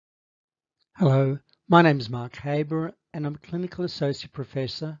Hello, my name is Mark Haber and I'm a Clinical Associate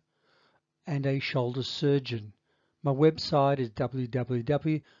Professor and a shoulder surgeon. My website is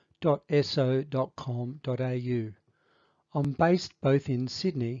www.so.com.au. I'm based both in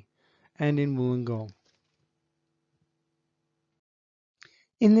Sydney and in Wollongong.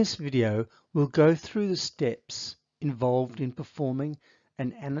 In this video, we'll go through the steps involved in performing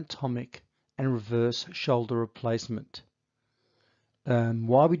an anatomic and reverse shoulder replacement.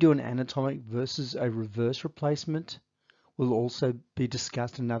 Why we do an anatomic versus a reverse replacement will also be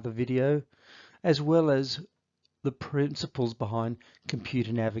discussed in another video, as well as the principles behind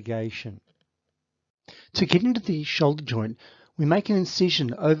computer navigation. To get into the shoulder joint, we make an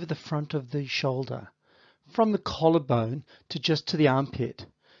incision over the front of the shoulder, from the collarbone to just to the armpit,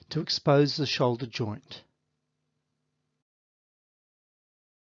 to expose the shoulder joint.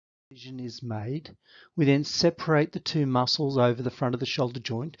 Incision is made. We then separate the two muscles over the front of the shoulder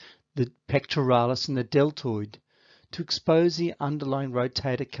joint, the pectoralis and the deltoid, to expose the underlying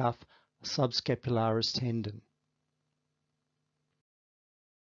rotator cuff subscapularis tendon.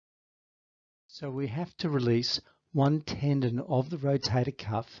 So we have to release one tendon of the rotator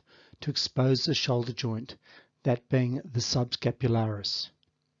cuff to expose the shoulder joint, that being the subscapularis.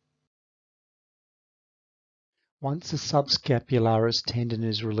 Once the subscapularis tendon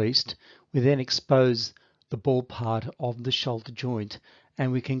is released, we then expose the ball part of the shoulder joint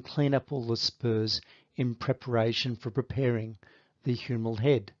and we can clean up all the spurs in preparation for preparing the humeral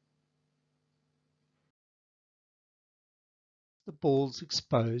head. The ball's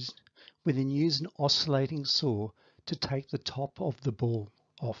exposed, we then use an oscillating saw to take the top of the ball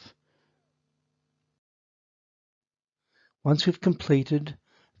off. Once we've completed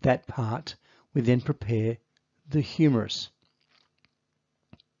that part, we then prepare the humerus.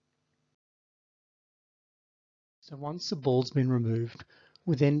 So once the ball's been removed,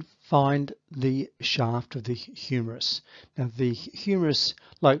 we then find the shaft of the humerus. Now the humerus,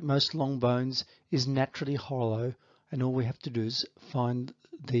 like most long bones, is naturally hollow, and all we have to do is find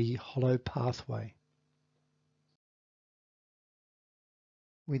the hollow pathway.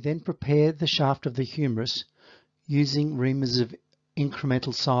 We then prepare the shaft of the humerus using reamers of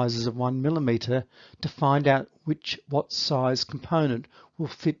incremental sizes of 1 millimeter to find out what size component will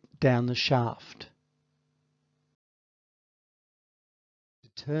fit down the shaft.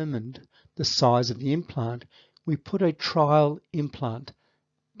 Determined the size of the implant, we put a trial implant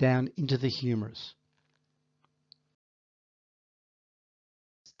down into the humerus.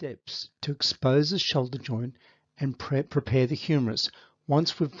 Steps to expose the shoulder joint and prepare the humerus.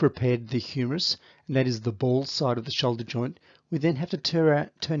 Once we've prepared the humerus, and that is the ball side of the shoulder joint, we then have to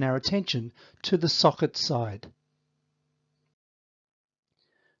turn our attention to the socket side.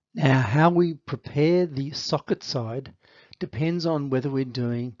 Now, how we prepare the socket side depends on whether we're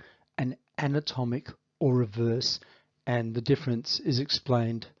doing an anatomic or reverse, and the difference is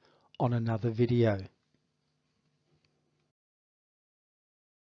explained on another video. The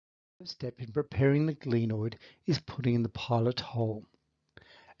first step in preparing the glenoid is putting in the pilot hole.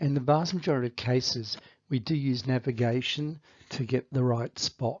 In the vast majority of cases, we do use navigation to get the right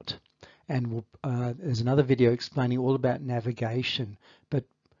spot. And there's another video explaining all about navigation. But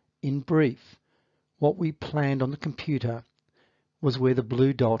in brief, what we planned on the computer was where the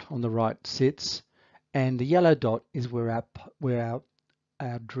blue dot on the right sits, and the yellow dot is where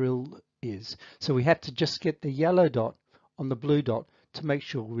our drill is. So we have to just get the yellow dot on the blue dot to make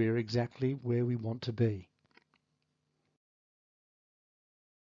sure we're exactly where we want to be.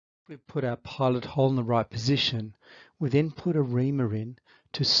 We put our pilot hole in the right position. We then put a reamer in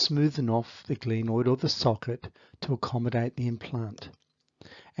to smoothen off the glenoid or the socket to accommodate the implant.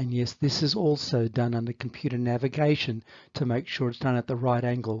 And yes, this is also done under computer navigation to make sure it's done at the right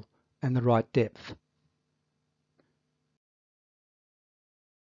angle and the right depth.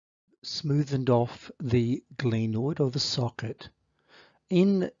 Smoothened off the glenoid or the socket.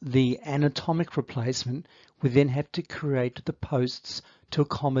 In the anatomic replacement, we then have to create the posts to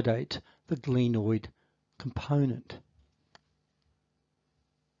accommodate the glenoid component.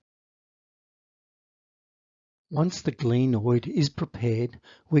 Once the glenoid is prepared,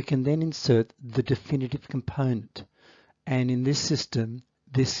 we can then insert the definitive component. And in this system,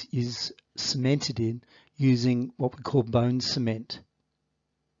 this is cemented in using what we call bone cement.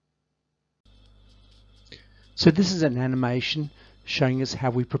 So this is an animation showing us how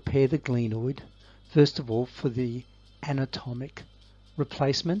we prepare the glenoid. First of all, for the anatomic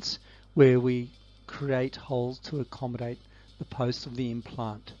replacements, where we create holes to accommodate the post of the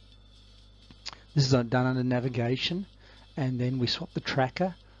implant. This is done under navigation, and then we swap the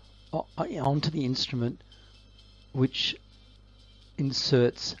tracker onto the instrument, which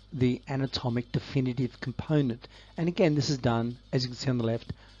inserts the anatomic definitive component. And again, this is done, as you can see on the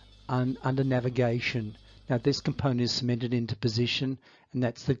left, under navigation. Now this component is cemented into position, and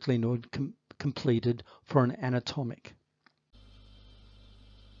that's the glenoid completed for an anatomic.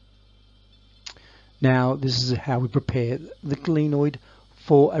 Now this is how we prepare the glenoid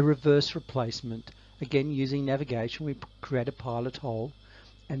for a reverse replacement. Again, using navigation, we create a pilot hole,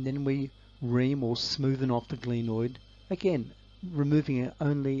 and then we ream or smoothen off the glenoid. Again, removing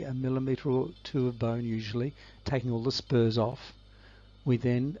only a millimetre or two of bone usually, taking all the spurs off. We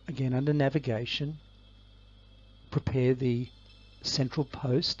then, again under navigation, prepare the central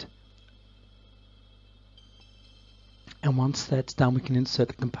post, and once that's done we can insert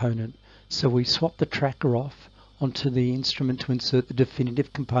the component. So we swap the tracker off onto the instrument to insert the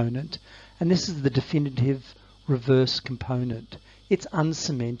definitive component, and this is the definitive reverse component. It's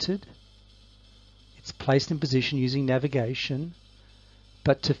uncemented, it's placed in position using navigation,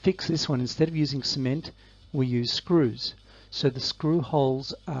 but to fix this one, instead of using cement, we use screws. So the screw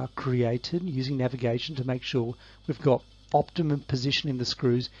holes are created using navigation to make sure we've got optimum positioning the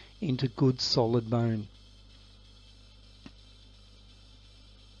screws into good solid bone.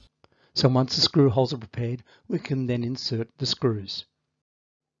 So once the screw holes are prepared, we can then insert the screws.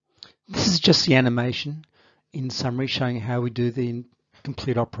 This is just the animation in summary showing how we do the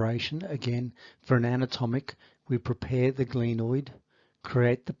complete operation. Again, for an anatomic, we prepare the glenoid,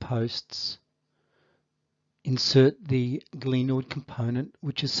 create the posts, insert the glenoid component,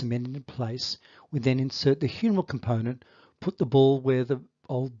 which is cemented in place. We then insert the humeral component, put the ball where the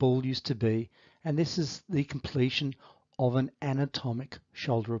old ball used to be, and this is the completion of an anatomic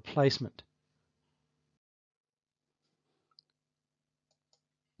shoulder replacement.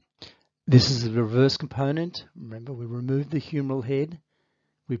 This is the reverse component. Remember, we removed the humeral head,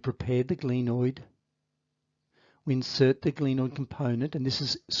 we prepared the glenoid, we insert the glenoid component, and this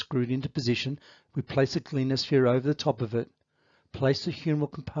is screwed into position. We place a glenosphere over the top of it, place the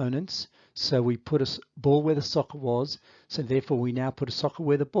humeral components, so we put a ball where the socket was, so therefore we now put a socket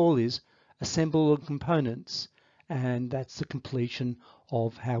where the ball is, assemble all the components, and that's the completion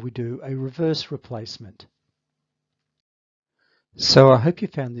of how we do a reverse replacement. So I hope you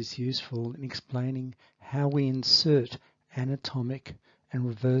found this useful in explaining how we insert anatomic and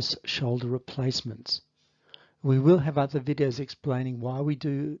reverse shoulder replacements. We will have other videos explaining why we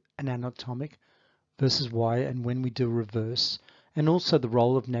do an anatomic versus why and when we do reverse, and also the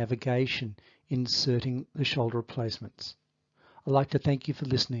role of navigation in inserting the shoulder replacements. I'd like to thank you for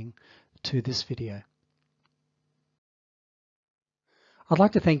listening to this video. I'd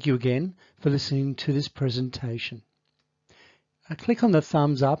like to thank you again for listening to this presentation. Click on the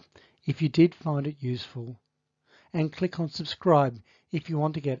thumbs up if you did find it useful, and click on subscribe if you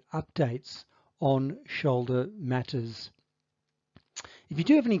want to get updates on shoulder matters. If you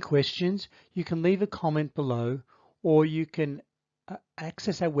do have any questions, you can leave a comment below, or you can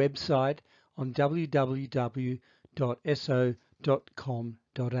access our website on www.so.com.au.